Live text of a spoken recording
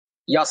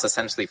EOS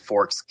essentially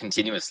forks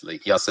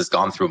continuously. EOS has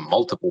gone through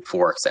multiple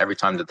forks. Every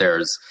time that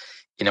there's,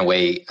 in a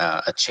way,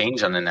 a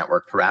change on the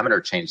network,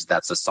 parameter change,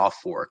 that's a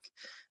soft fork.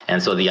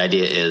 And so the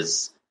idea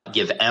is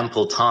give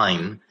ample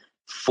time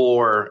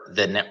for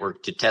the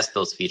network to test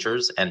those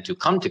features and to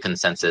come to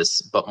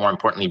consensus, but more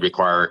importantly,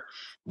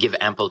 give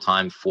ample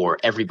time for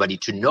everybody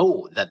to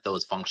know that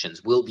those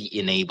functions will be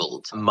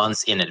enabled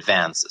months in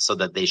advance, so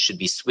that they should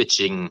be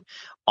switching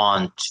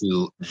on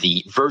to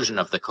the version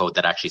of the code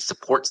that actually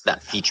supports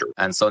that feature.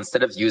 And so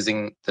instead of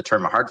using the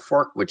term hard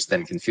fork, which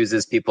then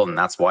confuses people, and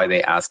that's why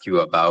they ask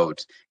you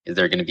about, is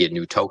there going to be a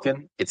new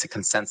token? It's a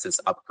consensus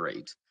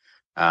upgrade.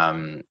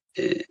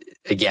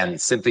 Again,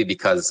 simply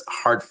because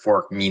hard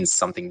fork means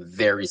something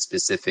very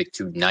specific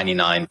to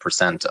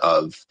 99%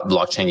 of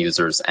blockchain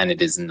users, and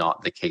it is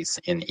not the case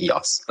in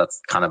EOS.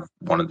 That's kind of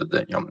one of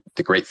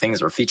the great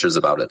things or features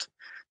about it.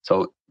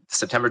 So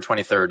September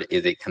 23rd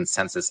is a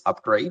consensus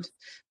upgrade.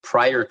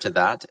 Prior to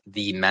that,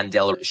 the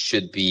Mandel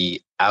should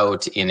be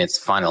out in its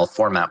final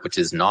format, which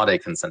is not a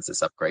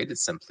consensus upgrade.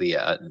 It's simply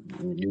a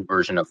new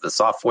version of the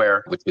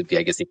software, which would be,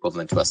 I guess,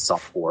 equivalent to a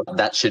soft fork.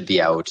 That should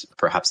be out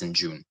perhaps in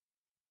June.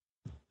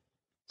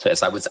 So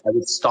yes, I would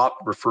stop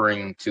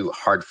referring to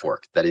hard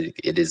fork, that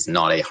it is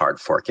not a hard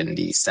fork in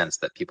the sense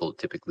that people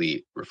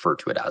typically refer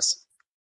to it as.